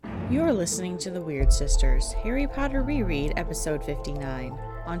You're listening to The Weird Sisters, Harry Potter Reread, Episode 59.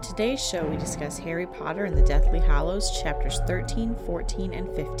 On today's show, we discuss Harry Potter and the Deathly Hallows, Chapters 13, 14, and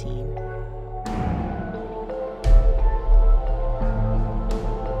 15.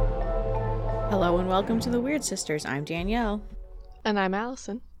 Hello and welcome to The Weird Sisters. I'm Danielle. And I'm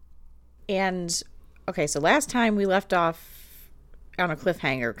Allison. And, okay, so last time we left off on a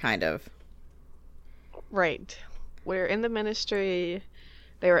cliffhanger, kind of. Right. We're in the Ministry.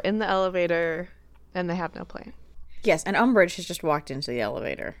 They were in the elevator, and they have no plan. Yes, and Umbridge has just walked into the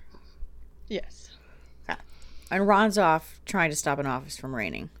elevator. Yes. Okay. And Ron's off trying to stop an office from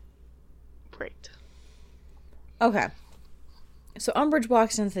raining. Great. Okay. So Umbridge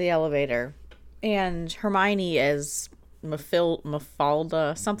walks into the elevator, and Hermione is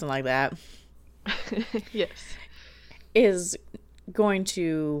Mafalda, something like that. Yes. Is going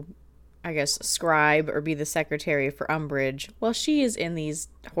to, I guess, scribe or be the secretary for Umbridge while she is in these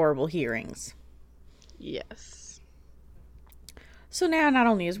horrible hearings. Yes. So now not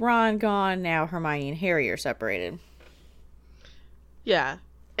only is Ron gone, now Hermione and Harry are separated. Yeah.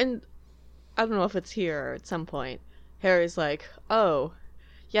 And I don't know if it's here or at some point. Harry's like, oh,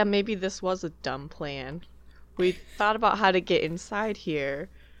 yeah, maybe this was a dumb plan. We thought about how to get inside here.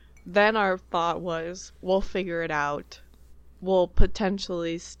 Then our thought was, we'll figure it out. We'll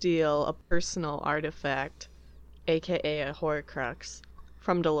potentially steal a personal artifact, aka a Horcrux,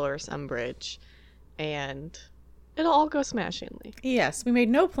 from Dolores Umbridge, and it'll all go smashingly. Yes, we made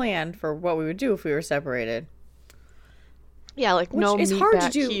no plan for what we would do if we were separated. Yeah, like, Which no is meet hard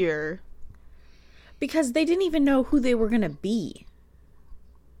back to do here. Because they didn't even know who they were going to be.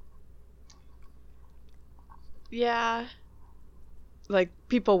 Yeah. Like,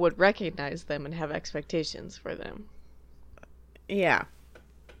 people would recognize them and have expectations for them. Yeah.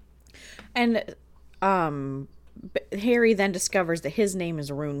 And Harry then discovers that his name is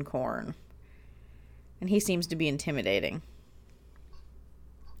Runecorn. And he seems to be intimidating.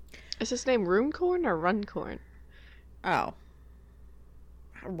 Is his name Runecorn or Runcorn? Oh.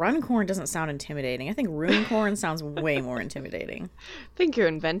 Runcorn doesn't sound intimidating. I think Runecorn sounds way more intimidating. I think you're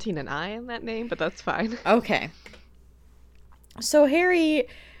inventing an I in that name, but that's fine. Okay. So Harry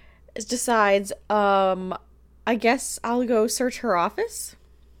decides, I guess I'll go search her office?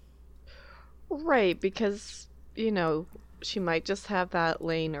 Right, because, you know, she might just have that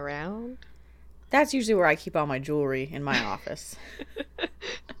laying around. That's usually where I keep all my jewelry, in my office.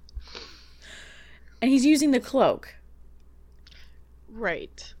 And he's using the cloak.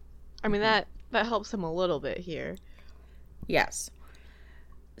 Right. I mean, that helps him a little bit here. Yes.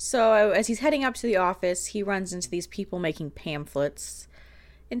 So as he's heading up to the office, he runs into these people making pamphlets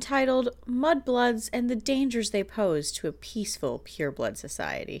entitled Mudbloods and the Dangers They Pose to a Peaceful Pureblood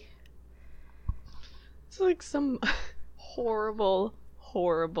Society. It's like some horrible,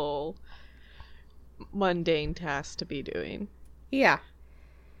 horrible, mundane task to be doing. Yeah.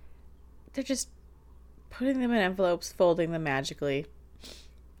 They're just putting them in envelopes, folding them magically.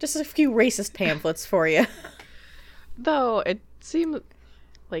 Just a few racist pamphlets for you. Though, it seemed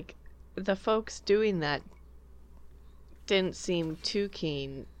like the folks doing that didn't seem too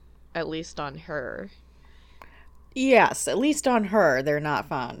keen, at least on her. Yes, at least on her, they're not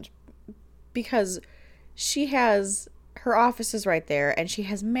fond. Because she has, her office is right there, and she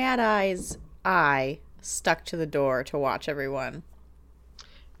has Mad Eye's eye stuck to the door to watch everyone.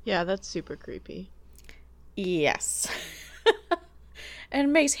 Yeah, that's super creepy. Yes. And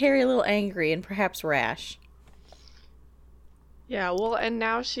it makes Harry a little angry and perhaps rash. Yeah, well, and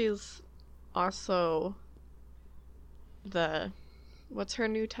now she's also what's her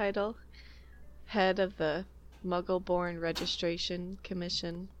new title? Head of the Muggle-Born Registration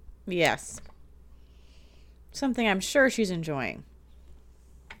Commission. Yes. Something I'm sure she's enjoying.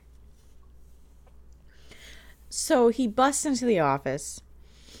 So he busts into the office,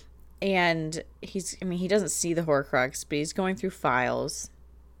 and he doesn't see the Horcrux, but he's going through files,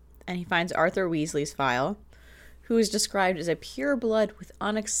 and he finds Arthur Weasley's file, who is described as a pureblood with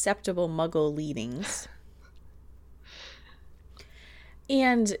unacceptable Muggle leanings.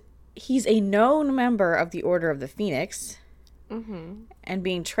 And he's a known member of the Order of the Phoenix, and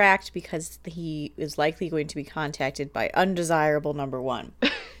being tracked because he is likely going to be contacted by Undesirable Number 1.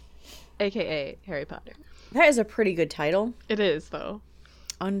 AKA Harry Potter. That is a pretty good title. It is, though.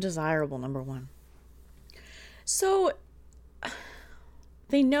 Undesirable Number 1. So,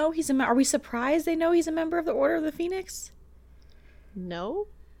 they know he's are we surprised they know he's a member of the Order of the Phoenix? No?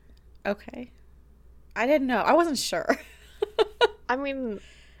 Okay. I didn't know. I wasn't sure. I mean,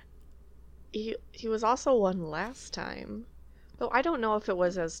 he was also one last time. Though I don't know if it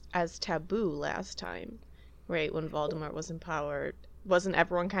was as taboo last time, right, when Voldemort was in power. wasn't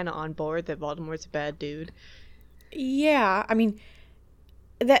everyone kind of on board that Voldemort's a bad dude? Yeah, I mean,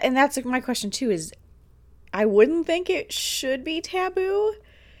 that's like my question too, is I wouldn't think it should be taboo,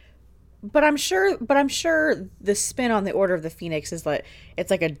 but I'm sure the spin on the Order of the Phoenix is like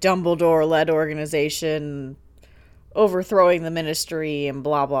it's like a Dumbledore-led organization overthrowing the Ministry and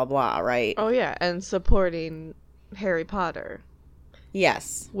blah blah blah, right? Oh yeah, and supporting Harry Potter.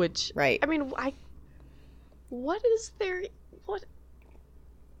 Yes. Which, right. I mean, what is there,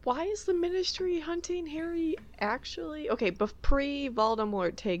 why is the Ministry hunting Harry actually? Okay, but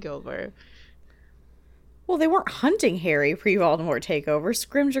pre-Voldemort takeover. Well, they weren't hunting Harry pre-Voldemort takeover.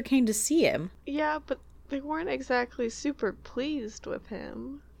 Scrimgeour came to see him. Yeah, but they weren't exactly super pleased with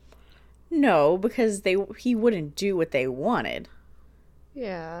him. No, because he wouldn't do what they wanted.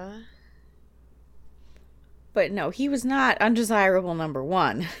 Yeah. But no, he was not undesirable number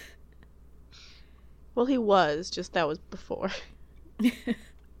one. Well, he was, just that was before.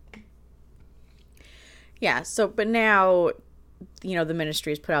 Yeah, so, but now, you know, the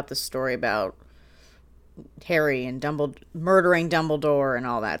Ministry has put out this story about Harry and murdering Dumbledore and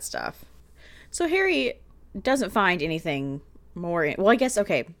all that stuff. So Harry doesn't find anything more. Well, I guess,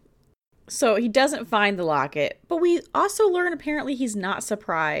 okay. So he doesn't find the locket, but we also learn apparently he's not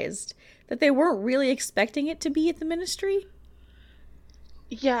surprised that they weren't really expecting it to be at the Ministry.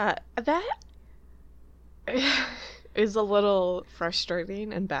 Yeah, that is a little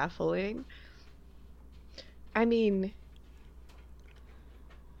frustrating and baffling. I mean,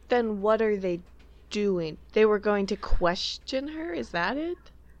 then what are they doing? They were going to question her? Is that it?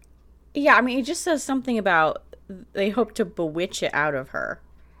 Yeah, I mean, it just says something about they hope to bewitch it out of her.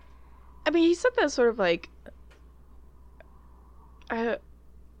 I mean, he said that sort of like, I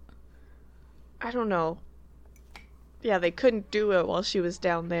don't know. Yeah, they couldn't do it while she was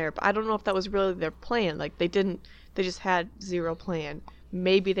down there, but I don't know if that was really their plan. Like, they just had zero plan.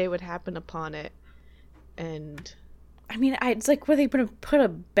 Maybe they would happen upon it, and... I mean, it's like, were they going to put a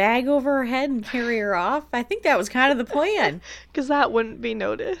bag over her head and carry her off? I think that was kind of the plan. Because that wouldn't be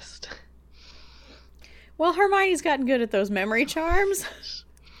noticed. Well, Hermione's gotten good at those memory charms.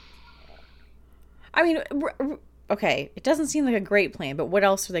 I mean, okay, it doesn't seem like a great plan, but what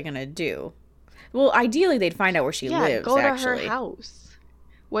else are they going to do? Well, ideally, they'd find out where she lives, go to actually. her house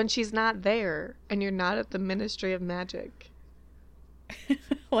when she's not there and you're not at the Ministry of Magic.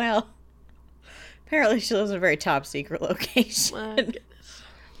 Well, apparently she lives in a very top secret location. My goodness.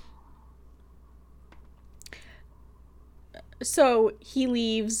 So he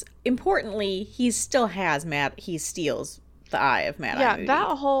leaves. Importantly, he still has he steals the eye of Mad Eye Moody. Yeah,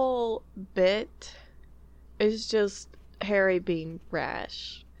 that whole bit is just Harry being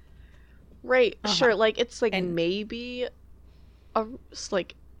rash. Right, sure, like, it's like maybe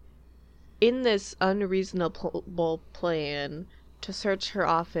like in this unreasonable plan to search her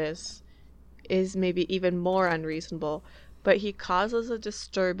office is maybe even more unreasonable, but he causes a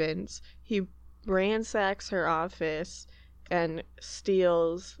disturbance, he ransacks her office and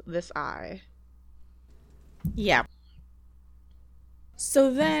steals this eye. Yeah.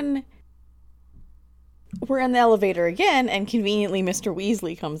 So then we're in the elevator again, and conveniently Mr.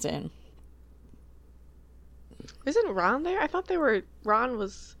 Weasley comes in. Isn't Ron there? I thought Ron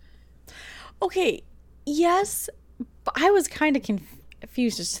was... Okay, yes, but I was kind of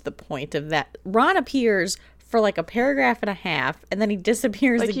confused as to the point of that. Ron appears for like a paragraph and a half, and then he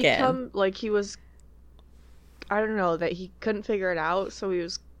disappears again. He was... I don't know, that he couldn't figure it out, so he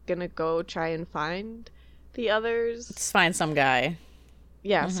was gonna go try and find the others. Let's find some guy.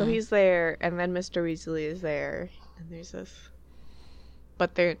 Yeah, so he's there, and then Mr. Weasley is there, and there's this...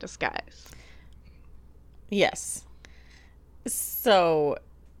 But they're in disguise. Yes. So,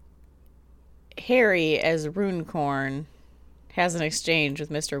 Harry, as Runecorn, has an exchange with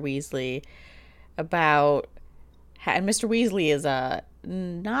Mr. Weasley about... And Mr. Weasley is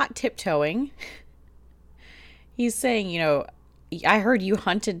not tiptoeing. He's saying, you know, I heard you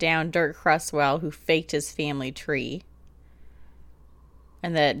hunted down Dirk Cresswell, who faked his family tree.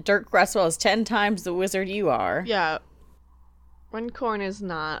 And that Dirk Cresswell is 10 times the wizard you are. Yeah. Runcorn is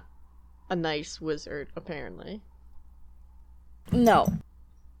not a nice wizard, apparently. No.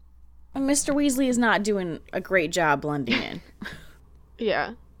 And Mr. Weasley is not doing a great job blending in.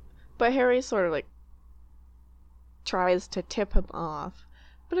 Yeah. But Harry sort of, like, tries to tip him off.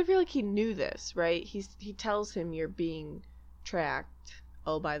 But I feel like he knew this, right? He tells him you're being tracked.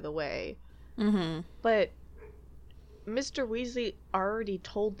 Oh, by the way. Mm-hmm. But Mr. Weasley already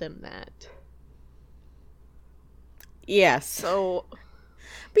told them that. Yes. So,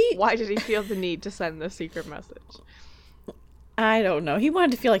 why did he feel the need to send the secret message? I don't know. He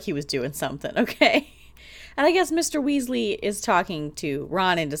wanted to feel like he was doing something, okay? And I guess Mr. Weasley is talking to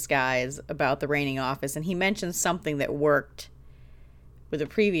Ron in disguise about the reigning office, and he mentions something that worked with the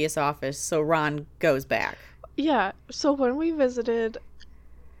previous office, so Ron goes back. Yeah, so when we visited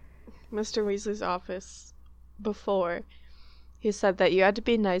Mr. Weasley's office before, he said that you had to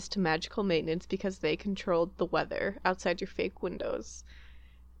be nice to magical maintenance because they controlled the weather outside your fake windows.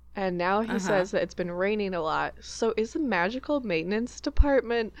 And now he says that it's been raining a lot. So is the magical maintenance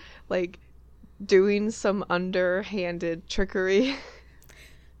department, like, doing some underhanded trickery?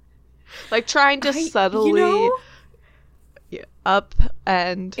 Like, trying to subtly up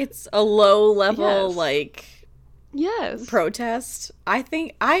and... It's a low-level, Yes. protest.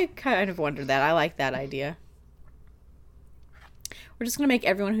 I kind of wondered that. I like that idea. We're just going to make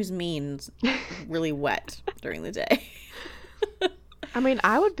everyone who's mean really wet during the day. I mean,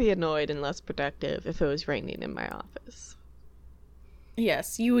 I would be annoyed and less productive if it was raining in my office.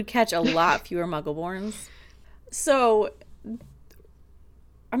 Yes, you would catch a lot fewer Muggleborns. So,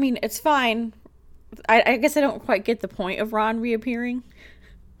 I mean, it's fine. I guess I don't quite get the point of Ron reappearing.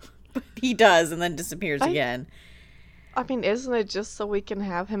 But he does and then disappears again. I mean, isn't it just so we can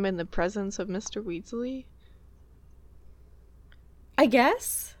have him in the presence of Mr. Weasley? I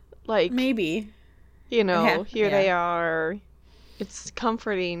guess. Like, maybe. You know, here they are. It's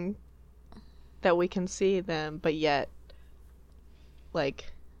comforting that we can see them, but yet,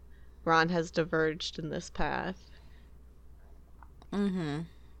 like, Ron has diverged in this path. Mm-hmm.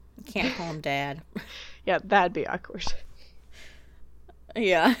 Can't call him Dad. Yeah, that'd be awkward.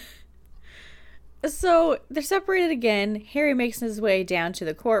 Yeah. So, they're separated again. Harry makes his way down to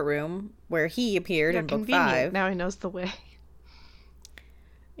the courtroom where he appeared in Book 5. Now he knows the way.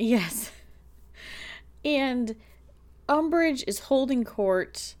 Yes. And Umbridge is holding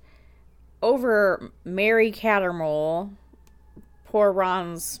court over Mary Cattermole, poor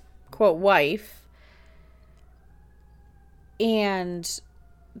Ron's, quote, wife. And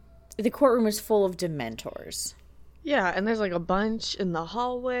the courtroom is full of Dementors. Yeah, and there's like a bunch in the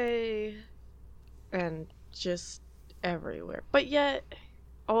hallway and just everywhere. But yet,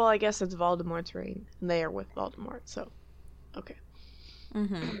 well, I guess it's Voldemort's reign, and they are with Voldemort, so, okay.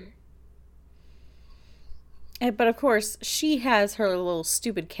 Mm-hmm. But of course, she has her little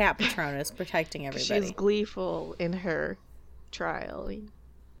stupid cat Patronus protecting everybody. She's gleeful in her trial.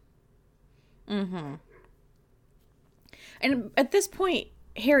 Mm-hmm. And at this point,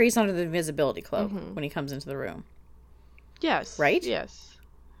 Harry's under the invisibility cloak when he comes into the room. Yes. Right? Yes.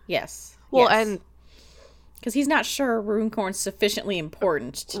 Yes. Well, yes. and... Because he's not sure Runcorn's sufficiently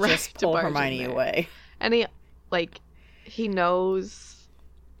important to just pull Hermione away. And he, like, he knows,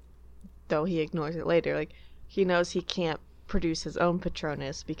 though he ignores it later, like, he knows he can't produce his own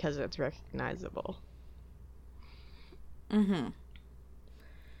Patronus because it's recognizable. Mm-hmm.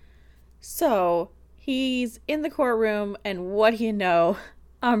 So, he's in the courtroom, and what do you know?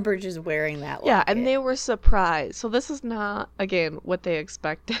 Umbridge is wearing that locket. Yeah, and they were surprised. So this is not, again, what they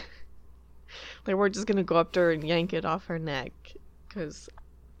expected. Like, we're just gonna go up to her and yank it off her neck. Because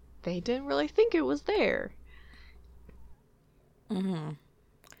they didn't really think it was there. Mm-hmm.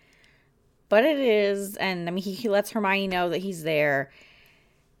 But it is, and I mean, he lets Hermione know that he's there.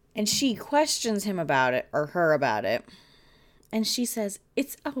 And she questions him about it, or her about it. And she says,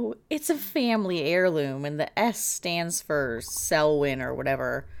 it's a family heirloom, and the S stands for Selwyn, or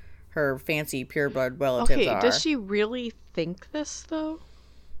whatever her fancy pureblood relatives are. Okay, does she really think this, though?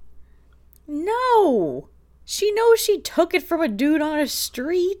 No! She knows she took it from a dude on a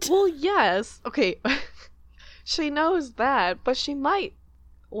street. Well, yes. Okay. She knows that, but she might,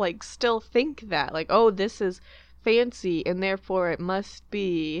 like, still think that. Like, oh, this is fancy, and therefore it must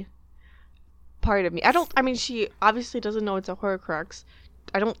be part of me. I mean, she obviously doesn't know it's a Horcrux.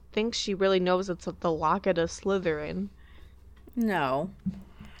 I don't think she really knows it's the Locket of Slytherin. No.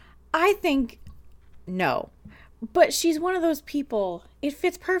 I think no. But she's one of those people, it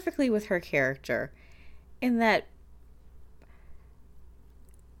fits perfectly with her character in that,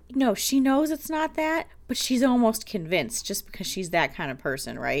 no, she knows it's not that, but she's almost convinced just because she's that kind of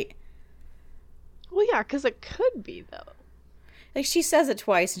person, right? Well, yeah, because it could be, though. Like, she says it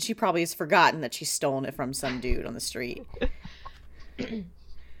twice, and she probably has forgotten that she's stolen it from some dude on the street.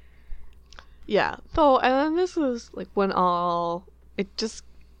 Yeah. So, and then this is, like, when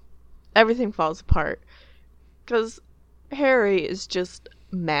everything falls apart. Because Harry is just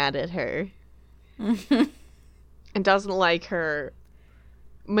mad at her. And doesn't like her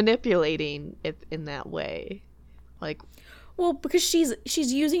manipulating it in that way. Like, well, because she's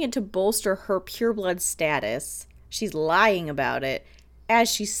using it to bolster her pureblood status. She's lying about it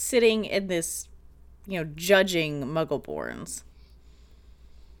as she's sitting in this, judging Muggleborns.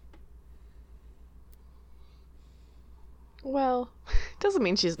 Well, doesn't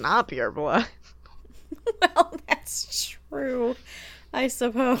mean she's not pure blood. Well, that's true, I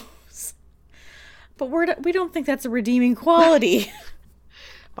suppose. But we don't think that's a redeeming quality.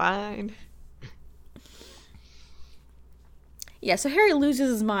 Fine. Yeah, so Harry loses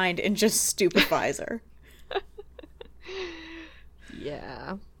his mind and just stupefies her.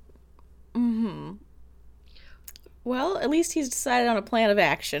 Yeah. Mm-hmm. Well, at least he's decided on a plan of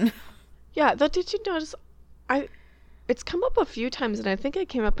action. Yeah, though, did you notice, it's come up a few times, and I think it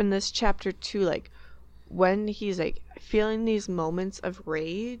came up in this chapter too, like, when he's, like, feeling these moments of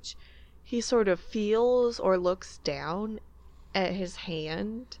rage, he sort of feels or looks down at his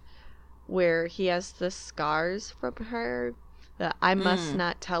hand, where he has the scars from her, that I must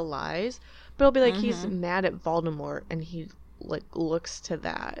not tell lies, but it'll be like he's mad at Voldemort, and he, like, looks to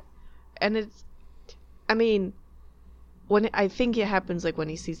that. And it's, I mean, when I think it happens like when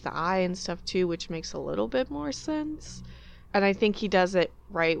he sees the eye and stuff too, which makes a little bit more sense. And I think he does it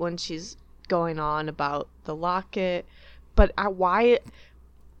right when she's going on about the locket. But why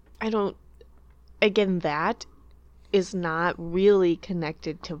I don't, again, that is not really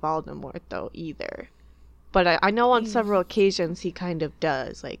connected to Voldemort though either. But I know on several occasions he kind of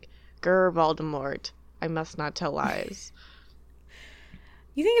does, like, "Grr, Voldemort, I must not tell lies."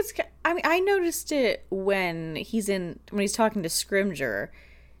 You think it's... I mean, I noticed it when he's talking to Scrimgeour,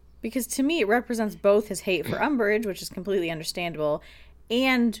 because to me it represents both his hate for Umbridge, which is completely understandable,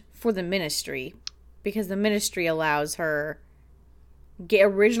 and for the Ministry, because the Ministry allows her...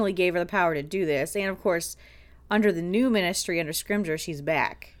 originally gave her the power to do this, and of course, under the new Ministry, under Scrimgeour, she's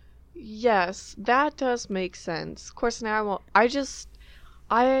back. Yes, that does make sense. Of course, now I won't...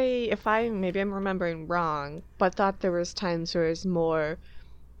 maybe I'm remembering wrong, but thought there was times where it's more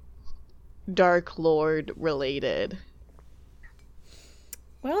Dark Lord related.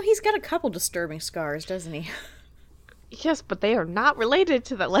 Well, he's got a couple disturbing scars, doesn't he? Yes, but they are not related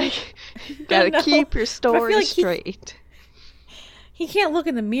to that. Like, you gotta keep your story like straight. He can't look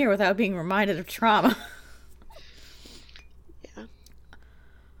in the mirror without being reminded of trauma. Yeah.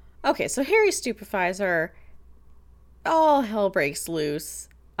 Okay, so Harry stupefies her. All hell breaks loose.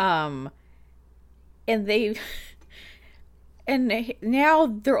 And now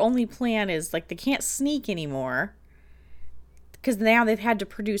their only plan is, like, they can't sneak anymore, because now they've had to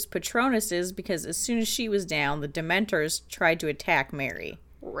produce Patronuses, because as soon as she was down, the Dementors tried to attack Mary.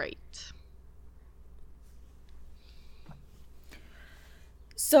 Right.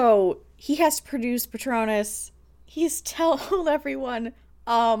 So he has to produce Patronus. He's told everyone,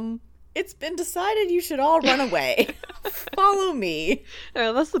 it's been decided you should all run away. Follow me.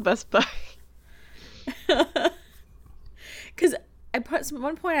 Oh, that's the best part. Because at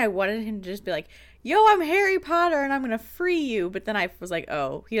one point I wanted him to just be like, "Yo, I'm Harry Potter and I'm going to free you." But then I was like,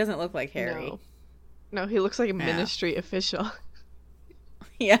 oh, he doesn't look like Harry. No, he looks like a Ministry official.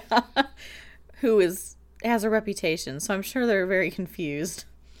 Yeah. Who has a reputation. So I'm sure they're very confused.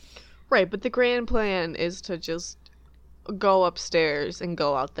 Right, but the grand plan is to just go upstairs and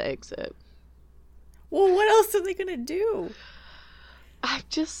go out the exit. Well, what else are they going to do? I'm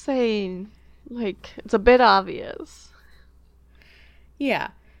just saying, like, it's a bit obvious. Yeah.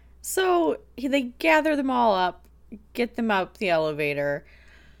 So they gather them all up, get them up the elevator.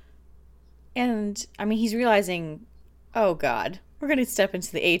 And, I mean, he's realizing, oh, God, we're going to step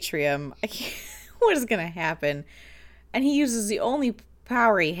into the atrium. What is going to happen? And he uses the only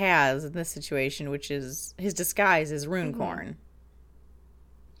power he has in this situation, which is his disguise is Runecorn.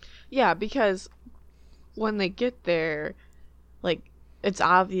 Yeah, because when they get there, like, it's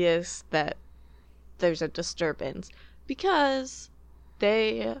obvious that there's a disturbance, because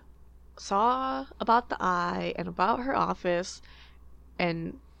they saw about the eye and about her office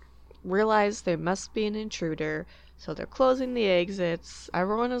and realized there must be an intruder, so they're closing the exits.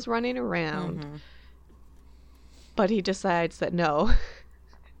 Everyone is running around. But he decides that no,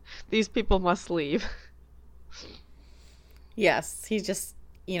 these people must leave. Yes, he just,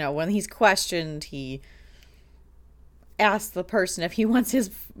 when he's questioned, he asks the person if he wants his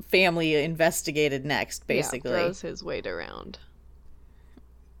family investigated next, basically. Yeah, throws his weight around.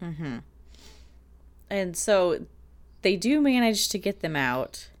 And so they do manage to get them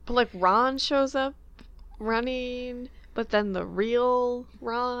out. But, like, Ron shows up running, but then the real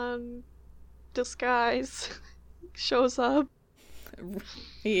Ron disguise shows up.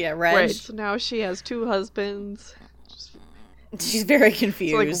 Yeah, Reg. Right, so now she has two husbands. She's very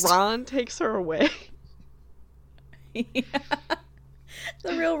confused. So, like, Ron takes her away. Yeah.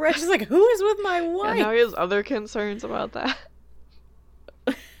 The real Reg is like, who is with my wife? And now he has other concerns about that.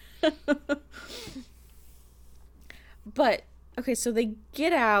 But, okay, so they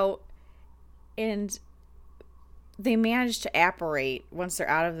get out, and they manage to apparate once they're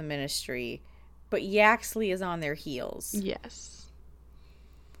out of the ministry, but Yaxley is on their heels. Yes.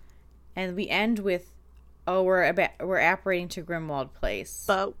 And we end with, oh, we're apparating to Grimwald Place.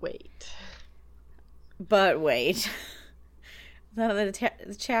 But wait.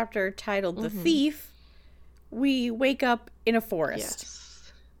 The chapter titled The Thief, we wake up in a forest.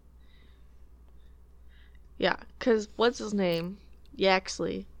 Yes. Yeah, because what's his name?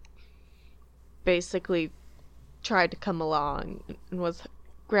 Yaxley basically tried to come along and was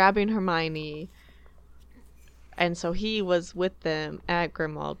grabbing Hermione. And so he was with them at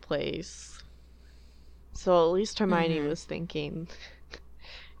Grimwald Place. So at least Hermione was thinking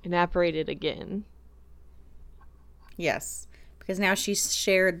and apparated again. Yes. Because now she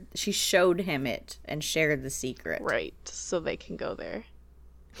showed him it and shared the secret. Right, so they can go there.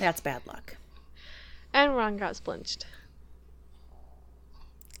 That's bad luck. And Ron got splinched.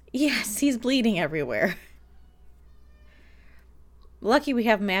 Yes, he's bleeding everywhere. Lucky we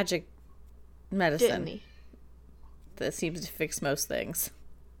have magic medicine. Didn't he? That seems to fix most things.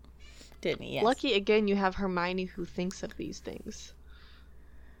 Didn't he? Yes. Lucky again you have Hermione who thinks of these things.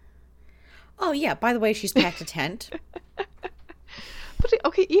 Oh yeah, by the way, she's packed a tent. But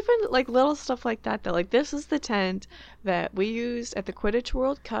okay, even like little stuff like that, though, like this is the tent that we used at the Quidditch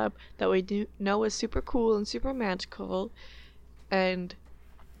World Cup that we know is super cool and super magical, and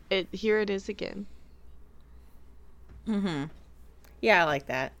here it is again. Yeah, I like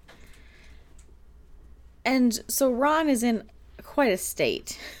that. And so Ron is in quite a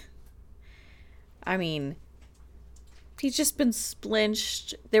state. I mean, he's just been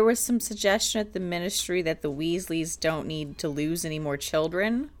splinched. There was some suggestion at the ministry that the Weasleys don't need to lose any more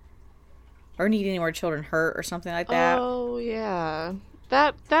children. Or need any more children hurt or something like that. Oh, yeah.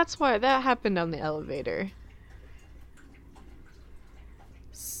 That's why that happened on the elevator.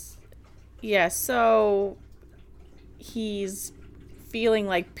 Yeah, so he's feeling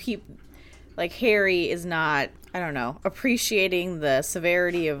like Harry is not, I don't know, appreciating the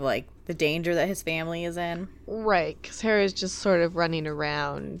severity of like the danger that his family is in. Right, because Harry's just sort of running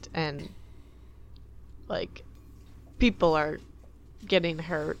around and like people are getting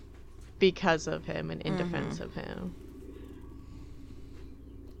hurt because of him and in defense of him.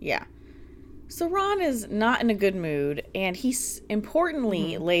 Yeah. So Ron is not in a good mood, and he's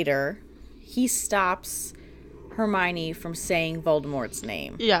importantly later he stops Hermione from saying Voldemort's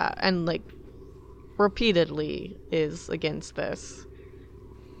name. Yeah, and like repeatedly is against this.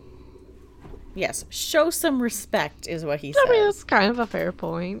 Yes, show some respect is what he says. I mean, that's kind of a fair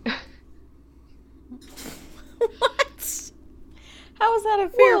point. What? How is that a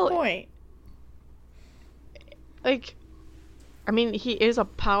fair point? Like, I mean, he is a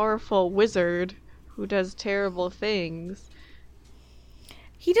powerful wizard who does terrible things.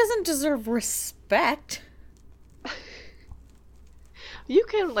 He doesn't deserve respect. You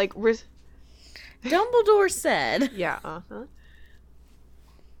can, like, Dumbledore said. Yeah,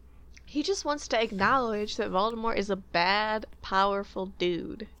 He just wants to acknowledge that Voldemort is a bad, powerful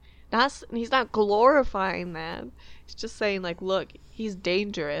dude. He's not glorifying that. He's just saying, like, look, he's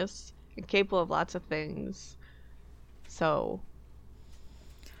dangerous and capable of lots of things. So.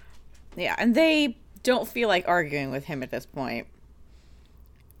 Yeah, and they don't feel like arguing with him at this point.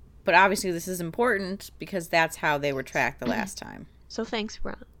 But obviously this is important because that's how they were tracked the last time. So thanks,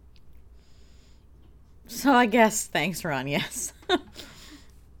 Ron. So I guess thanks, Ron, yes.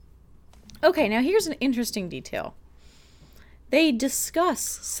 Okay, now here's an interesting detail. They discuss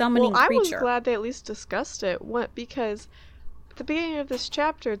summoning Well, I creature. was glad they at least discussed it. Because at the beginning of this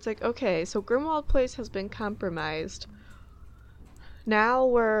chapter, it's like, okay, so Grimwald Place has been compromised. Now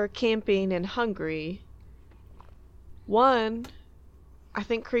we're camping and hungry. One, I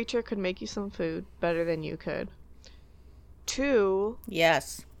think Creature could make you some food better than you could. Two,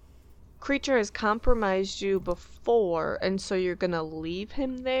 Yes. Creature has compromised you before, and so you're gonna leave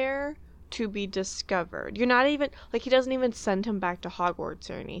him there to be discovered. You're not even, like, he doesn't even send him back to Hogwarts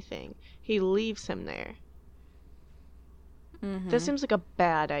or anything. He leaves him there. This seems like a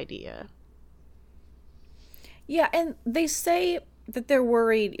bad idea. Yeah, and they say that they're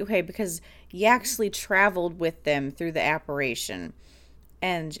worried, okay, because Yaxley traveled with them through the apparition,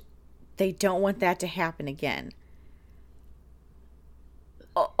 and they don't want that to happen again.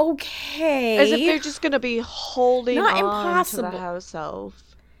 Okay. As if they're just gonna be holding Not on impossible. to the house elf.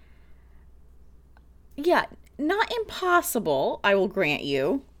 Yeah, not impossible, I will grant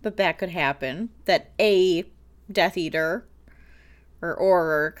you, that could happen. That a Death Eater or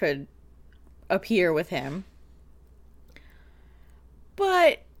Auror could appear with him.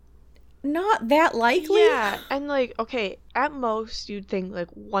 But not that likely. Yeah, and like, okay, at most you'd think like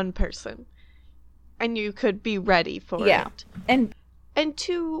one person. and you could be ready for Yeah. it. And And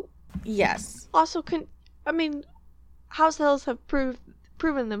two, yes. also house elves have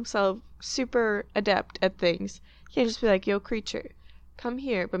proven themselves super adept at things. You can't just be like, yo, creature, come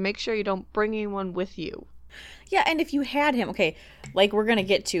here, but make sure you don't bring anyone with you. Yeah, and if you had him, okay, like we're going to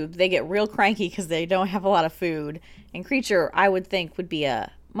get to, they get real cranky because they don't have a lot of food. And Creature, I would think, would be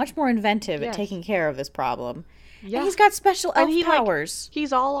much more inventive at Yes. taking care of this problem. Yeah. And he's got special elf And he, powers.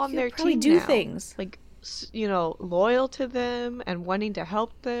 He's all on He their could probably team do now. things. Like, loyal to them and wanting to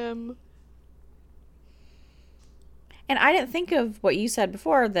help them. And I didn't think of what you said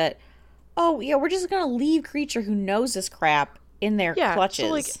before that, oh, yeah, we're just going to leave Creature who knows this crap in their clutches.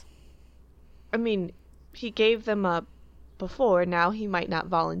 So, like, I mean, he gave them up before. Now he might not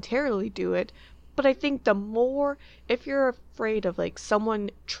voluntarily do it. But I think the more, if you're afraid of, like, someone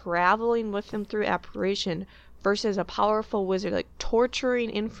traveling with him through apparition versus a powerful wizard, like,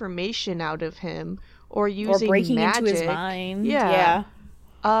 torturing information out of him or using breaking magic, into his mind. Yeah.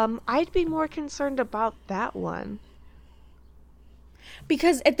 I'd be more concerned about that one.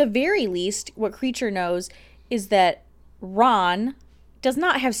 Because at the very least, what Creature knows is that Ron does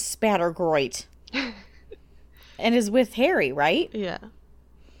not have Spattergroit and is with Harry, right? Yeah.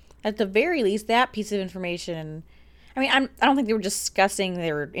 At the very least, that piece of information. I mean, I don't think they were discussing.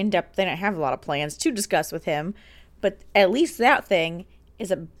 They were in depth. They didn't have a lot of plans to discuss with him, but at least that thing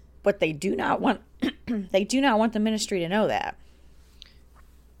is what they do not want. They do not want the Ministry to know that.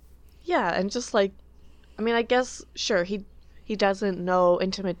 Yeah, and just like, I mean, I guess sure he doesn't know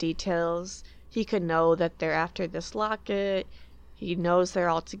intimate details. He could know that they're after this locket. He knows they're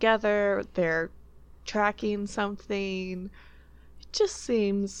all together. They're tracking something. It just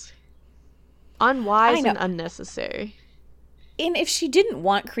seems unwise and unnecessary. And if she didn't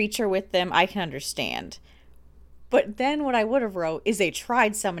want Creature with them, I can understand. But then what I would have wrote is they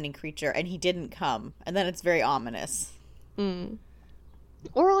tried summoning Creature and he didn't come. And then it's very ominous.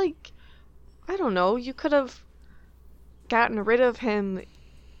 Or like, I don't know, you could have gotten rid of him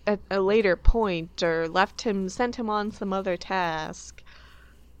at a later point or sent him on some other task.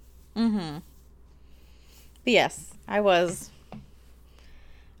 But yes, I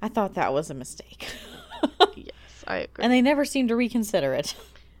thought that was a mistake. Yes, I agree. And they never seem to reconsider it.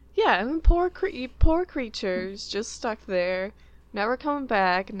 Yeah, I mean, poor creatures just stuck there, never coming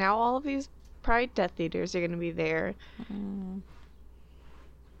back. Now all of these Pride Death Eaters are going to be there.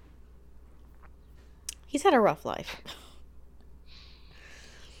 He's had a rough life.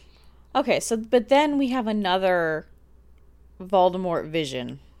 Okay, but then we have another Voldemort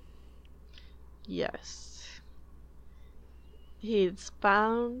vision. Yes. He's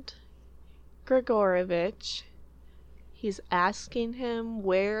found Grigorovich. He's asking him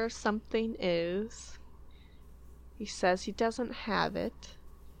where something is. He says he doesn't have it,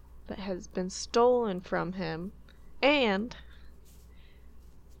 that has been stolen from him. And,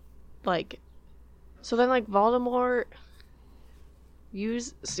 so then, Voldemort we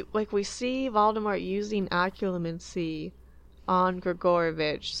see Voldemort using occlumency on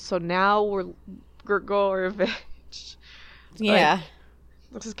Grigorovich. So now we're Grigorovich. Yeah.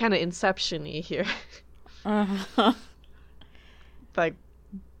 This is kind of Inception-y here.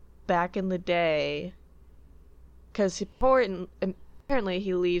 Back in the day. Because apparently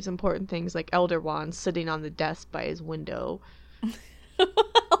he leaves important things like Elder Wand sitting on the desk by his window.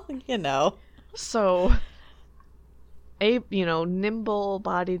 So,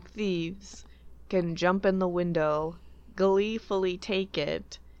 nimble-bodied thieves can jump in the window, gleefully take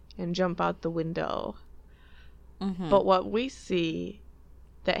it, and jump out the window. But what we see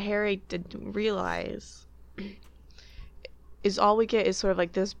that Harry didn't realize is all we get is sort of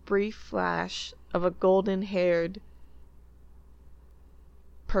like this brief flash of a golden-haired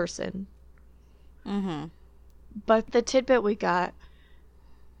person. But the tidbit we got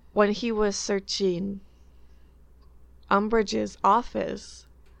when he was searching Umbridge's office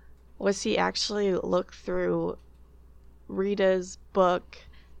was he actually looked through Rita's book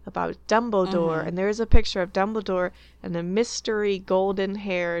about Dumbledore, and there's a picture of Dumbledore and a mystery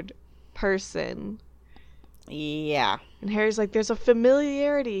golden-haired person. Yeah. And Harry's like, there's a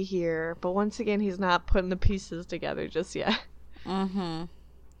familiarity here, but once again, he's not putting the pieces together just yet. Yeah,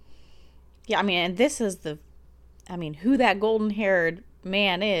 I mean, and this is who that golden-haired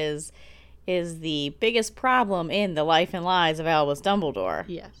man is the biggest problem in the life and lies of Albus Dumbledore.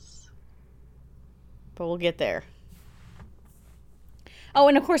 Yes. But we'll get there. Oh,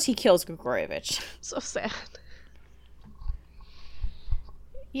 and of course he kills Grigorovich. So sad.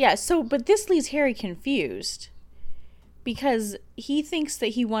 Yeah, but this leaves Harry confused. Because he thinks that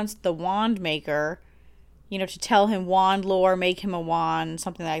he wants the wand maker, to tell him wand lore, make him a wand,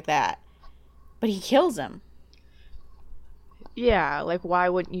 something like that. But he kills him. Yeah, like, why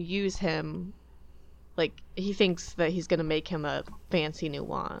wouldn't you use him? Like, he thinks that he's gonna make him a fancy new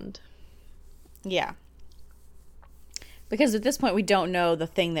wand. Yeah. Because at this point, we don't know the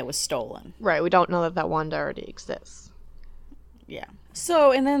thing that was stolen. Right, we don't know that that wand already exists. Yeah.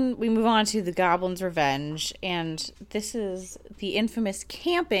 So, and then we move on to the Goblin's Revenge, and this is the infamous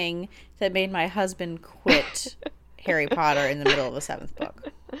camping that made my husband quit Harry Potter in the middle of the 7th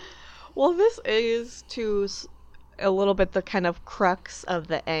book. Well, this is a little bit the kind of crux of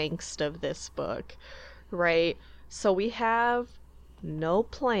the angst of this book, right? So we have no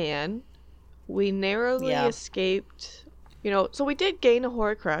plan. We narrowly escaped, so we did gain a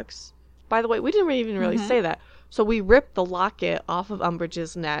Horcrux. By the way, we didn't even really say that. So we ripped the locket off of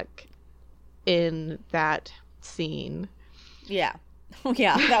Umbridge's neck in that scene. Yeah.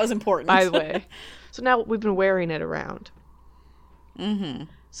 Yeah, that was important. By the way. So now we've been wearing it around. Mm-hmm.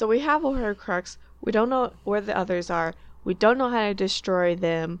 So we have a Horcrux. We don't know where the others are. We don't know how to destroy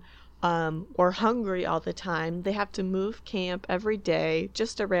them. We're hungry all the time. They have to move camp every day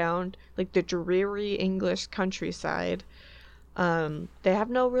just around like the dreary English countryside. They have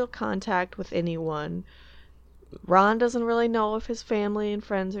no real contact with anyone. Ron doesn't really know if his family and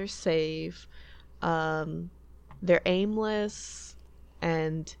friends are safe. They're aimless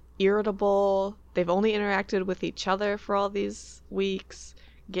and irritable. They've only interacted with each other for all these weeks.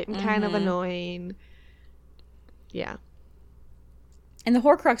 Getting kind of annoying. Yeah. And the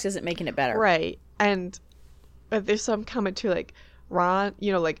Horcrux isn't making it better. Right. And there's some comment too, like, Ron,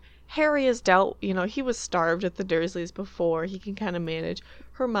 like, Harry has dealt, he was starved at the Dursleys before. He can kind of manage.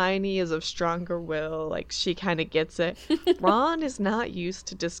 Hermione is of stronger will. Like, she kind of gets it. Ron is not used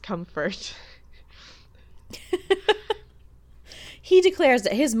to discomfort. He declares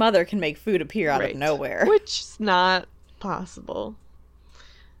that his mother can make food appear out of nowhere. Which is not possible.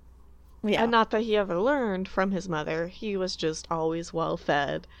 Yeah. And not that he ever learned from his mother. He was just always well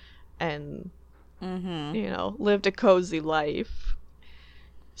fed and, lived a cozy life.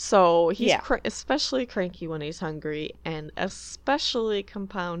 So he's especially cranky when he's hungry, and especially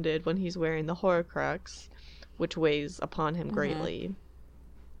compounded when he's wearing the Horcrux, which weighs upon him greatly.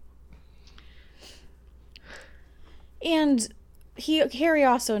 And Harry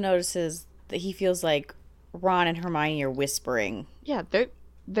also notices that he feels like Ron and Hermione are whispering. Yeah,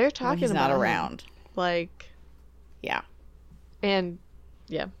 they're talking when he's about not him. around. Like, yeah. And,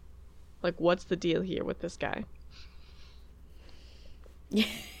 yeah. Like, what's the deal here with this guy?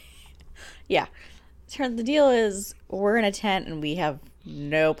 Yeah. The deal is we're in a tent and we have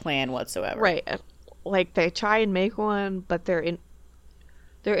no plan whatsoever. Right. Like, they try and make one, but their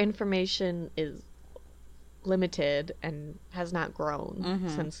information is limited and has not grown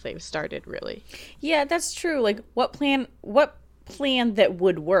since they've started, really. Yeah, that's true. Like, what plan that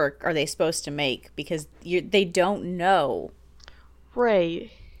would work are they supposed to make? Because they don't know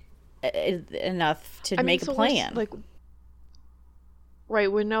enough to make a plan.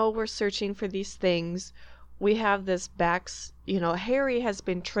 We know we're searching for these things. We have this Harry has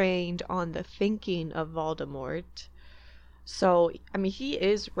been trained on the thinking of Voldemort. So, he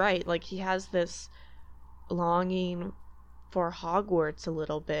is right. Like, he has this longing for Hogwarts a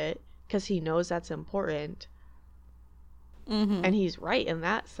little bit because he knows that's important. And he's right in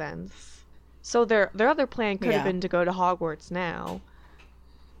that sense. So their other plan could have been to go to Hogwarts now.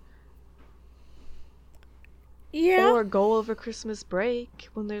 Yeah. Or go over Christmas break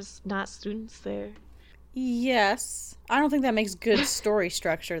when there's not students there. Yes. I don't think that makes good story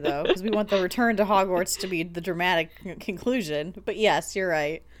structure, though, because we want the return to Hogwarts to be the dramatic conclusion. But yes, you're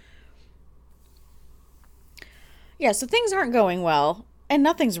right. Yeah, so things aren't going well, and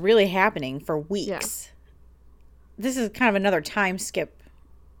nothing's really happening for weeks. Yeah. This is kind of another time skip.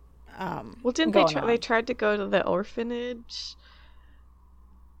 Well, didn't they tried to go to the orphanage?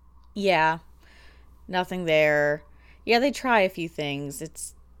 Yeah. Nothing there. Yeah, they try a few things.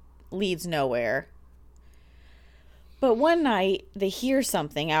 It leads nowhere. But one night, they hear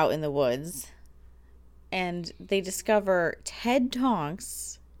something out in the woods, and they discover Ted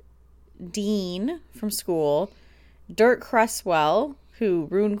Tonks, Dean from school, Dirk Cresswell, who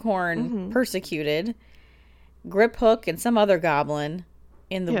Runcorn persecuted, Grip Hook, and some other goblin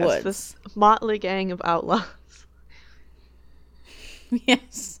in the woods. This motley gang of outlaws.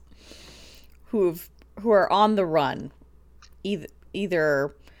 Yes. Who are on the run,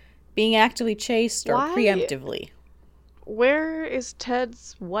 either being actively chased or preemptively. Where is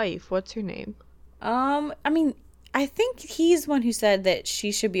Ted's wife? What's her name? I think he's one who said that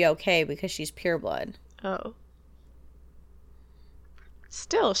she should be okay because she's pureblood. Oh.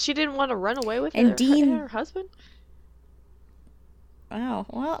 Still, she didn't want to run away with Dean, her husband? Oh,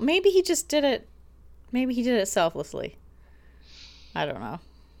 well, maybe he just did it Maybe he did it selflessly. I don't know.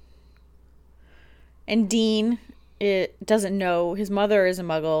 And Dean doesn't know his mother is a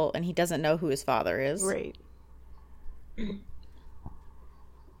muggle, and he doesn't know who his father is. Right.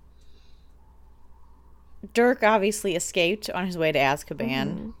 Dirk obviously escaped on his way to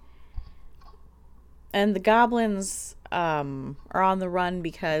Azkaban. And the goblins are on the run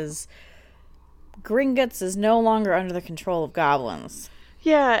because Gringotts is no longer under the control of goblins.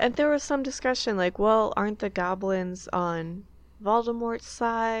 Yeah, and there was some discussion like, well, aren't the goblins on Voldemort's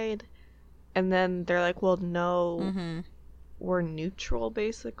side? And then they're like, well, no, we're neutral,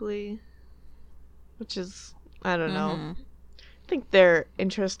 basically. Which is, I don't know. I think their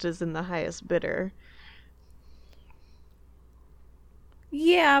interest is in the highest bidder.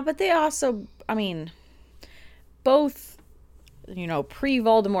 Yeah, but they also, I mean, both,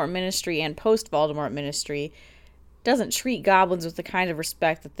 pre-Voldemort Ministry and post-Voldemort Ministry doesn't treat goblins with the kind of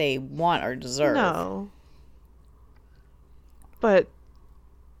respect that they want or deserve. No. But,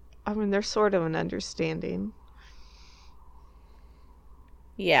 I mean, there's sort of an understanding.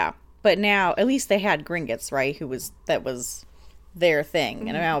 Yeah, but now, at least they had Gringotts, right? That was their thing,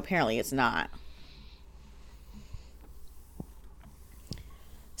 and now apparently it's not.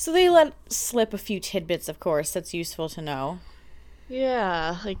 So they let slip a few tidbits, of course, that's useful to know.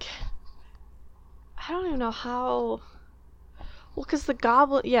 Yeah, like, I don't even know how... Well, because the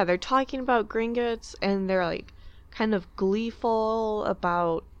goblin... Yeah, they're talking about Gringotts, and they're, like, kind of gleeful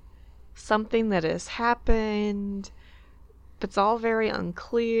about something that has happened, but it's all very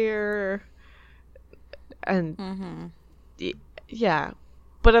unclear, and... Yeah,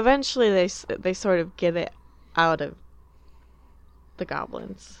 but eventually they sort of get it out of the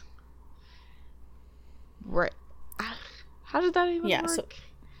goblins. Right. How did that even work? So,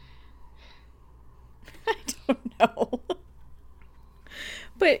 I don't know.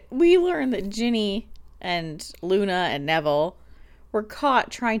 But we learned that Ginny and Luna and Neville were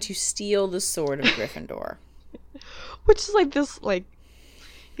caught trying to steal the sword of Gryffindor. Which is like this, like,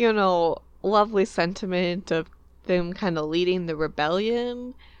 lovely sentiment of them kind of leading the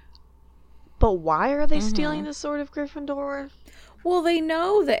rebellion. But why are they stealing the sword of Gryffindor? Well, they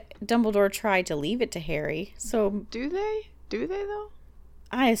know that Dumbledore tried to leave it to Harry, so... Do they? Do they, though?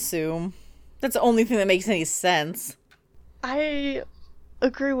 I assume. That's the only thing that makes any sense. I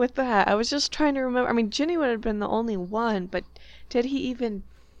agree with that. I was just trying to remember. I mean, Ginny would have been the only one, but did he even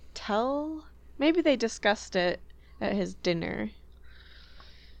tell? Maybe they discussed it at his dinner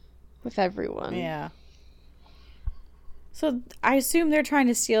with everyone. Yeah. So I assume they're trying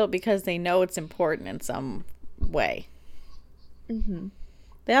to steal it because they know it's important in some way.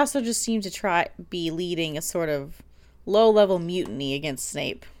 They also just seem to be leading a sort of low-level mutiny against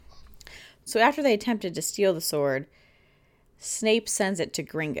Snape. So after they attempted to steal the sword, Snape sends it to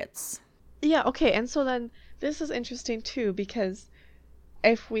Gringotts. Yeah, okay, and so then this is interesting too, because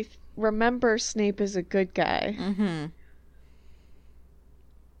if we remember Snape is a good guy.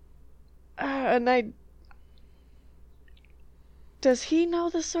 Does he know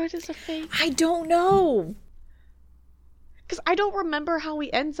the sword is a fake? I don't know. Because I don't remember how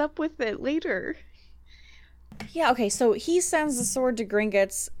he ends up with it later. Yeah, okay, so he sends the sword to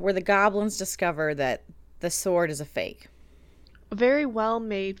Gringotts, where the goblins discover that the sword is a fake. A very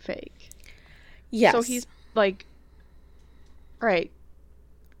well-made fake. Yes. So he's, like... Right.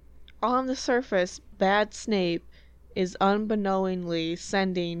 On the surface, bad Snape is unbeknowingly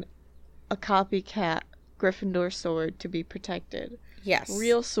sending a copycat Gryffindor sword to be protected. Yes.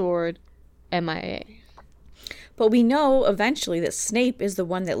 Real sword, MIA. But we know eventually that Snape is the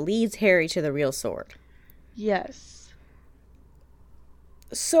one that leads Harry to the real sword. Yes.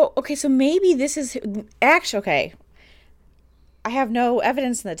 So maybe this is... Actually, okay. I have no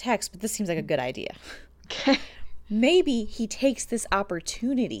evidence in the text, but this seems like a good idea. Okay. Maybe he takes this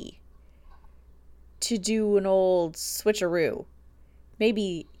opportunity to do an old switcheroo.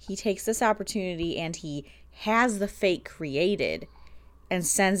 Maybe he takes this opportunity and he has the fake created and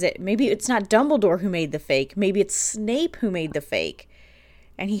sends it. Maybe it's not Dumbledore who made the fake. Maybe it's Snape who made the fake.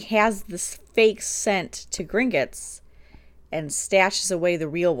 And he has this fake sent to Gringotts and stashes away the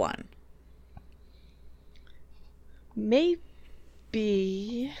real one. Maybe.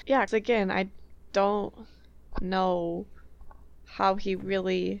 Yeah, 'cause again, I don't know how he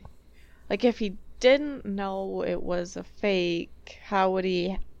really... Like, if he didn't know it was a fake, how would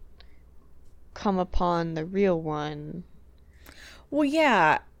he come upon the real one? Well,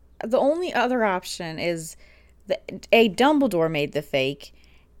 yeah. The only other option is that Dumbledore made the fake,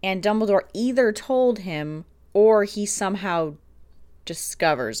 and Dumbledore either told him or he somehow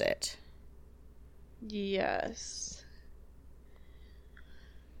discovers it. Yes.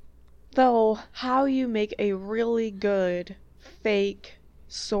 Though, how you make a really good fake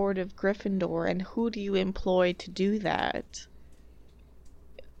Sword of Gryffindor and who do you employ to do that?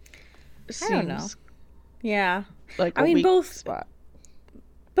 I don't know. Seems Yeah. like I a mean, weak both, spot.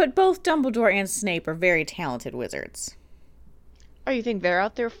 but both Dumbledore and Snape are very talented wizards. Oh, you think they're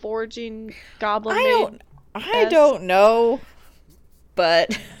out there forging goblin I made? don't, I don't know,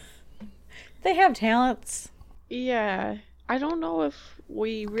 but they have talents. Yeah. I don't know if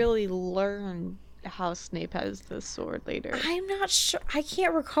we really learn how Snape has this sword later. I'm not sure. I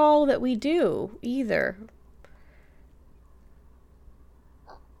can't recall that we do either.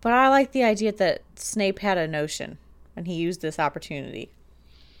 But I like the idea that Snape had a notion and he used this opportunity.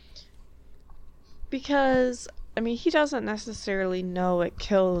 Because, I mean, he doesn't necessarily know it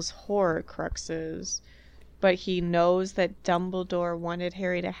kills Horcruxes, but he knows that Dumbledore wanted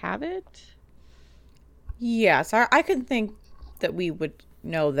Harry to have it? Yes, I could think that we would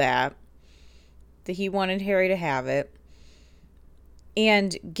know that he wanted Harry to have it.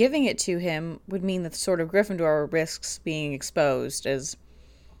 And giving it to him would mean that the Sword of Gryffindor risks being exposed as,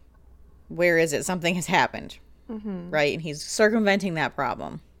 where is it? Something has happened. Mm-hmm. Right? And he's circumventing that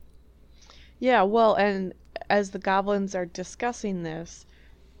problem. Yeah, well, and as the goblins are discussing this,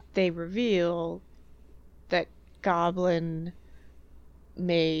 they reveal that goblin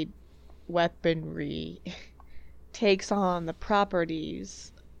made weaponry takes on the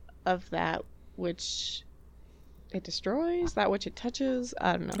properties of that which it destroys, that which it touches.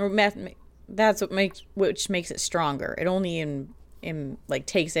 I don't know. Or that's which makes it stronger. It only like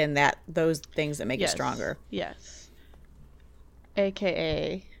takes in those things that make it stronger. Yes.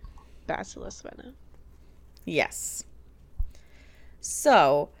 AKA Basilisk venom. Yes.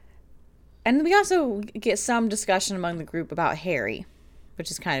 So, and we also get some discussion among the group about Harry,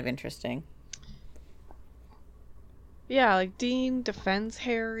 which is kind of interesting. Yeah, like Dean defends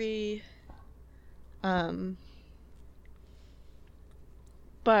Harry.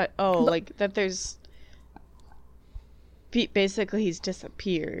 But like that there's basically he's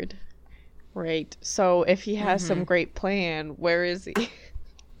disappeared, right? So if he has some great plan, where is he?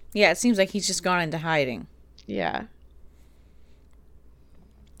 Yeah, it seems like he's just gone into hiding. Yeah.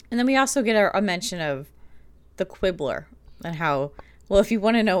 And then we also get a mention of the Quibbler and how, well, if you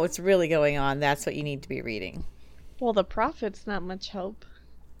want to know what's really going on, that's what you need to be reading. Well, the Prophet's not much help.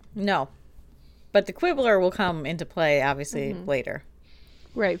 No. But the Quibbler will come into play, obviously, later.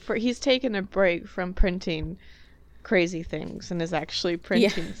 Right. He's taken a break from printing crazy things and is actually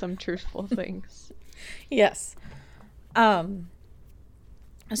printing some truthful things. Yes.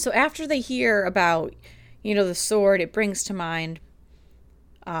 So after they hear about, the sword, it brings to mind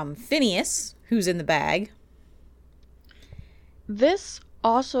Phineas, who's in the bag. This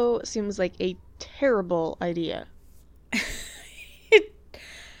also seems like a terrible idea.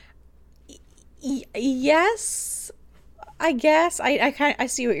 Yes, I guess. I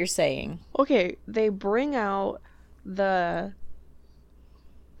see what you're saying. Okay, they bring out the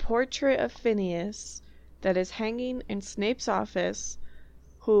portrait of Phineas that is hanging in Snape's office,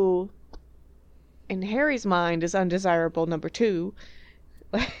 who, in Harry's mind, is undesirable number 2,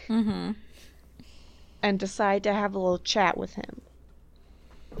 Mm-hmm. and decide to have a little chat with him.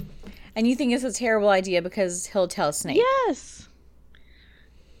 And you think it's a terrible idea because he'll tell Snape? Yes!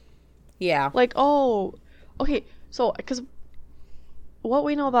 Yeah. Like, oh, okay, so, because what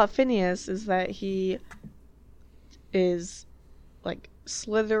we know about Phineas is that he is, like,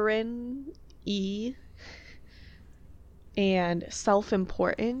 Slytherin-y and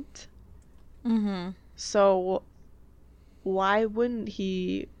self-important. Mm-hmm. So why wouldn't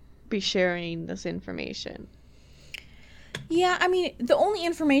he be sharing this information? Yeah, I mean, the only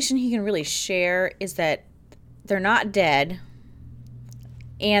information he can really share is that they're not dead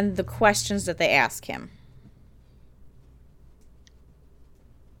and the questions that they ask him.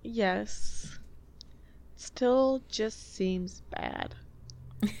 Yes. Still just seems bad.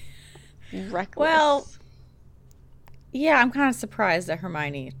 Reckless. Well, yeah, I'm kind of surprised that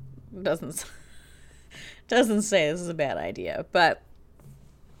Hermione doesn't say this is a bad idea. But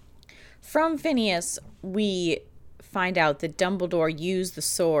from Phineas, we find out that Dumbledore used the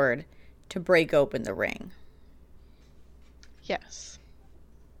sword to break open the ring. Yes.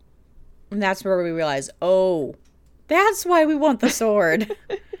 And that's where we realize, oh, that's why we want the sword.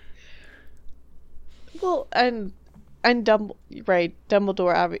 Well, and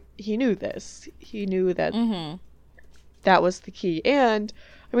Dumbledore, he knew this. He knew that that was the key. And,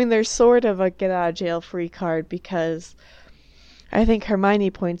 I mean, there's sort of a get-out-of-jail-free card because I think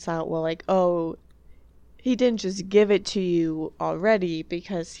Hermione points out, well, like, oh, he didn't just give it to you already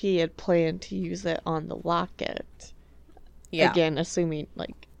because he had planned to use it on the locket. Yeah. Again, assuming,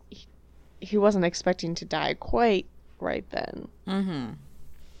 like, he wasn't expecting to die quite right then.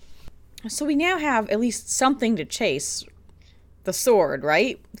 So we now have at least something to chase the sword,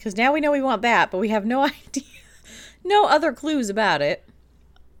 right? Because now we know we want that, but we have no idea, no other clues about it.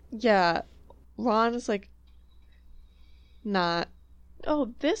 Yeah, Ron is like, not.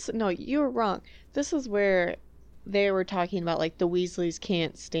 Oh, no, you were wrong. This is where they were talking about, like, the Weasleys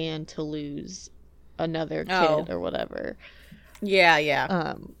can't stand to lose another kid or whatever.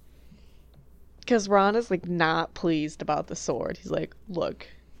 Yeah. Because Ron is, like, not pleased about the sword. He's like, look,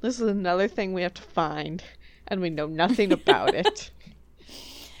 this is another thing we have to find, and we know nothing about it.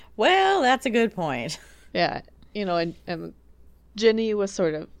 Well, that's a good point. Yeah, you know, and Ginny was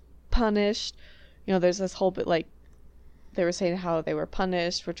sort of punished. You know, there's this whole bit, like, they were saying how they were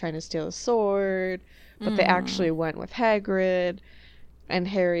punished for trying to steal the sword, but they actually went with Hagrid, and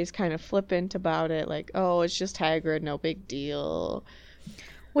Harry's kind of flippant about it, like, oh, it's just Hagrid, no big deal.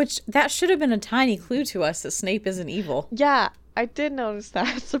 Which, that should have been a tiny clue to us that Snape isn't evil. Yeah, I did notice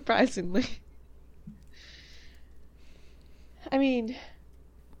that, surprisingly. I mean,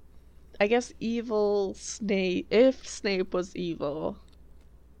 I guess evil Snape, if Snape was evil,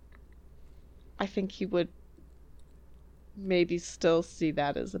 I think he would maybe still see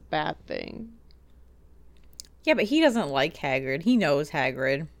that as a bad thing. Yeah, but he doesn't like Hagrid. He knows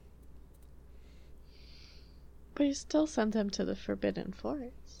Hagrid. But he still sent him to the Forbidden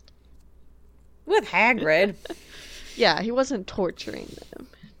Forest. With Hagrid. Yeah, he wasn't torturing them.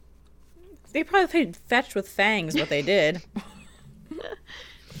 They probably played fetch with fangs, what they did.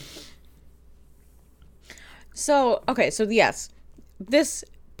 So yes. This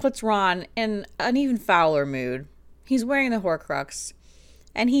puts Ron in an even fouler mood. He's wearing the Horcrux.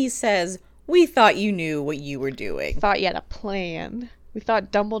 And he says, "We thought you knew what you were doing. Thought you had a plan. We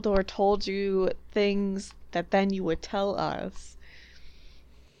thought Dumbledore told you things that then you would tell us."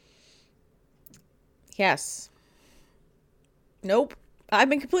 Yes. Nope. I've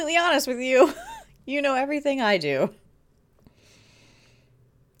been completely honest with you. You know everything I do.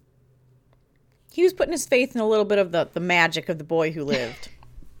 He was putting his faith in a little bit of the magic of the boy who lived.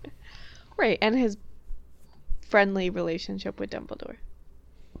 Right, and his friendly relationship with Dumbledore.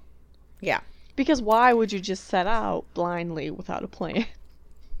 Yeah. Because why would you just set out blindly without a plan?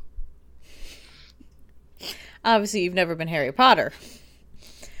 Obviously, you've never been Harry Potter.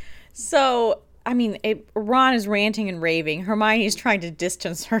 So, I mean, Ron is ranting and raving. Hermione's trying to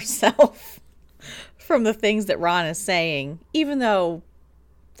distance herself from the things that Ron is saying, even though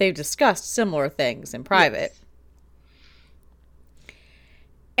they've discussed similar things in private. Yes.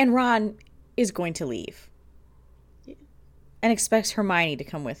 And Ron is going to leave. Yeah. And expects Hermione to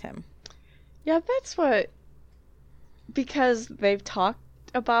come with him. Yeah, that's what... Because they've talked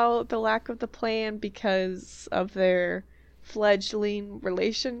about the lack of the plan because of their fledgling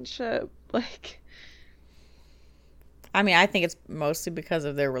relationship. Like... I mean, I think it's mostly because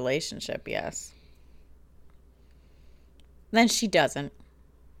of their relationship, yes. Then she doesn't.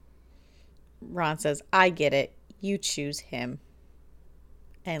 Ron says, "I get it. You choose him."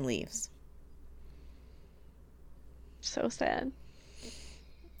 And leaves. So sad.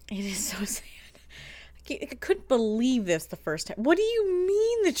 It is so sad. I couldn't believe this the first time. What do you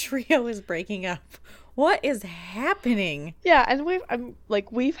mean the trio is breaking up? What is happening? Yeah, and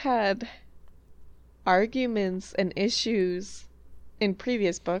we've had arguments and issues in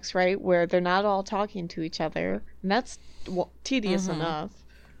previous books, right, where they're not all talking to each other, and that's tedious enough.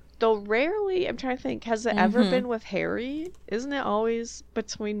 Though rarely, I'm trying to think, has it ever been with Harry? Isn't it always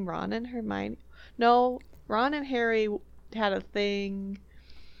between Ron and Hermione? No, Ron and Harry had a thing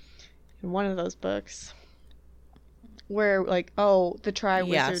in one of those books where, like, the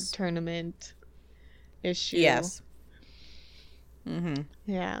Triwizard Tournament issue. Yes.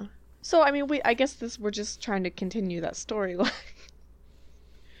 Yeah. So, I mean, I guess we're just trying to continue that storyline.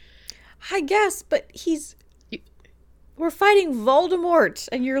 I guess, but we're fighting Voldemort,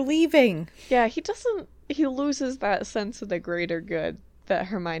 and you're leaving. Yeah, he loses that sense of the greater good that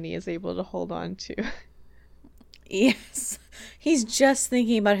Hermione is able to hold on to. Yes. He's just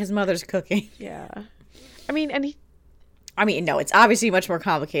thinking about his mother's cooking. Yeah. I mean, no, it's obviously much more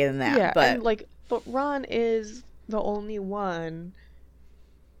complicated than that. Yeah, but but Ron is the only one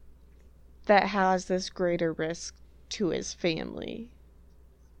that has this greater risk to his family.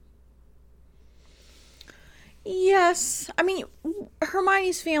 Yes. I mean,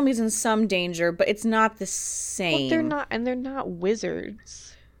 Hermione's family's in some danger, but it's not the same. Well, they're not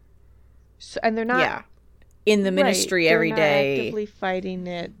wizards. So, and they're not... Yeah. In the ministry every day. They're not actively fighting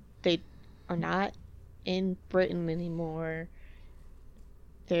it. They are not in Britain anymore.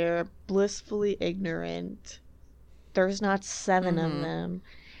 They're blissfully ignorant. There's not 7 of them.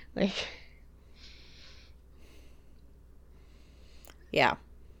 Like... Yeah.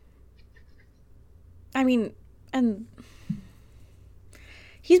 I mean, and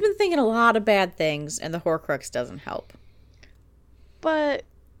he's been thinking a lot of bad things, and the Horcrux doesn't help. But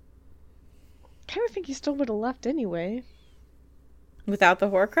I kind of think he still would have left anyway. Without the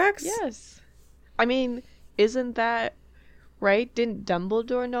Horcrux? Yes. I mean, isn't that right? Didn't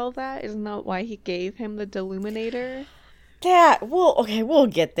Dumbledore know that? Isn't that why he gave him the Deluminator? We'll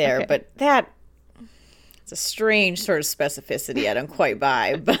get there, Okay. but it's a strange sort of specificity I don't quite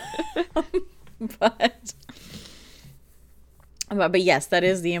buy, but yes, that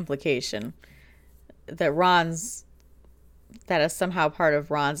is the implication. That is somehow part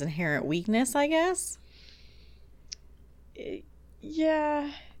of Ron's inherent weakness, I guess.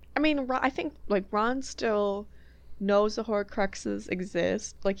 Yeah. I mean, I think, like, Ron still knows the Horcruxes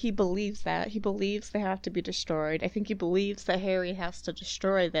exist. Like, he believes that. He believes they have to be destroyed. I think he believes that Harry has to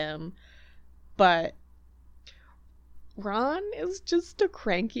destroy them. But Ron is just a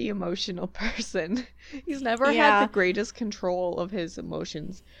cranky, emotional person. He's never had the greatest control of his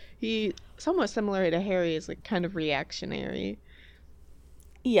emotions. He, somewhat similar to Harry, is, like, kind of reactionary.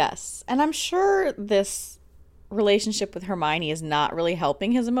 Yes. And I'm sure this relationship with Hermione is not really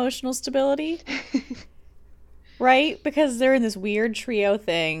helping his emotional stability. Right? Because they're in this weird trio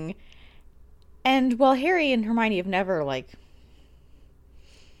thing. And while Harry and Hermione have never, like,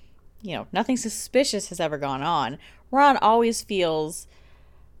 nothing suspicious has ever gone on, Ron always feels,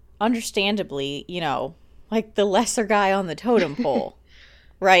 understandably, like the lesser guy on the totem pole.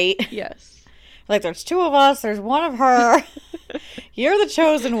 Right? Yes. Like, there's two of us, there's one of her. You're the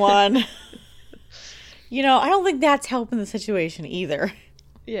chosen one. I don't think that's helping the situation either.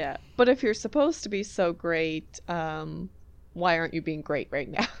 Yeah, but if you're supposed to be so great, why aren't you being great right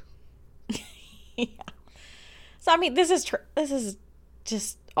now? Yeah. So I mean, this is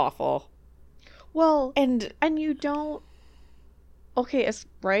just awful. Well, and you don't. Okay, it's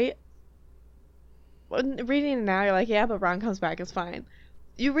right. When reading it now, you're like, yeah, but Ron comes back, it's fine.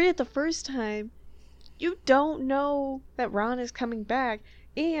 You read it the first time, you don't know that Ron is coming back,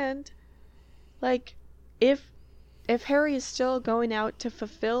 and like, if Harry is still going out to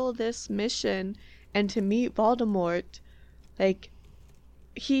fulfill this mission and to meet Voldemort, like,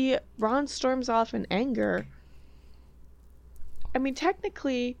 Ron storms off in anger. I mean,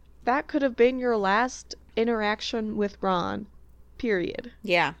 technically, that could have been your last interaction with Ron, period.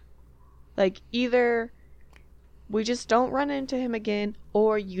 Yeah. Like, either we just don't run into him again,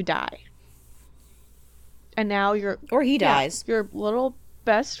 or you die. And now or he dies. Your little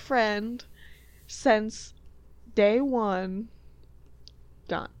best friend since day one,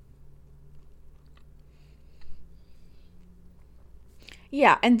 done.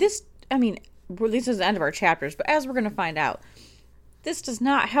 Yeah, and this, I mean, this is the end of our chapters, but as we're going to find out, this does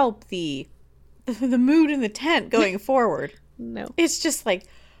not help the mood in the tent going forward. No. It's just like,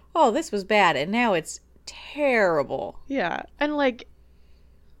 oh, this was bad, and now it's terrible. Yeah, and like,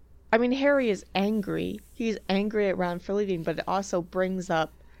 I mean, Harry is angry. He's angry at Ron for leaving, but it also brings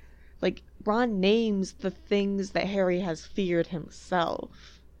up, like, Ron names the things that Harry has feared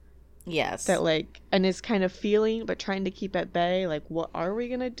himself. Yes. That, like, and is kind of feeling, but trying to keep at bay. Like, what are we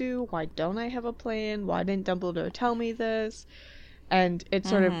gonna do? Why don't I have a plan? Why didn't Dumbledore tell me this? And it's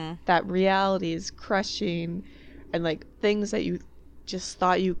sort of, that reality is crushing. And, like, things that you just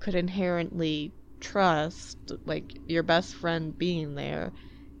thought you could inherently trust, like, your best friend being there,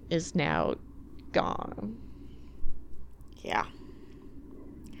 is now gone. Yeah.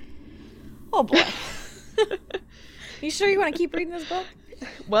 Oh boy. You sure you want to keep reading this book?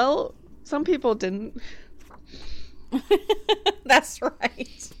 Well, some people didn't. That's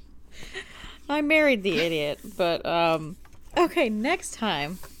right. I married the idiot, but okay, next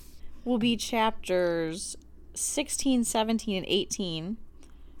time will be chapters 16, 17, and 18,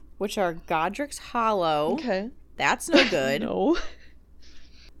 which are Godric's Hollow. Okay. That's no good. No.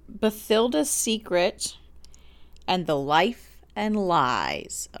 Bathilda's Secret, and The Life and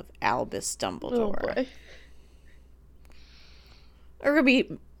Lies of Albus Dumbledore. Oh boy. We're gonna be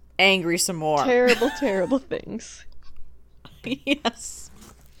angry some more. Terrible, terrible things. Yes.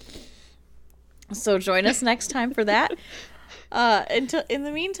 So join us next time for that. Until in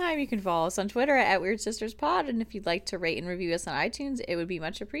the meantime, you can follow us on Twitter at Weird Sisters Pod, and if you'd like to rate and review us on iTunes, it would be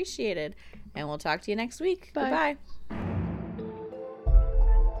much appreciated. And we'll talk to you next week. Bye. Goodbye.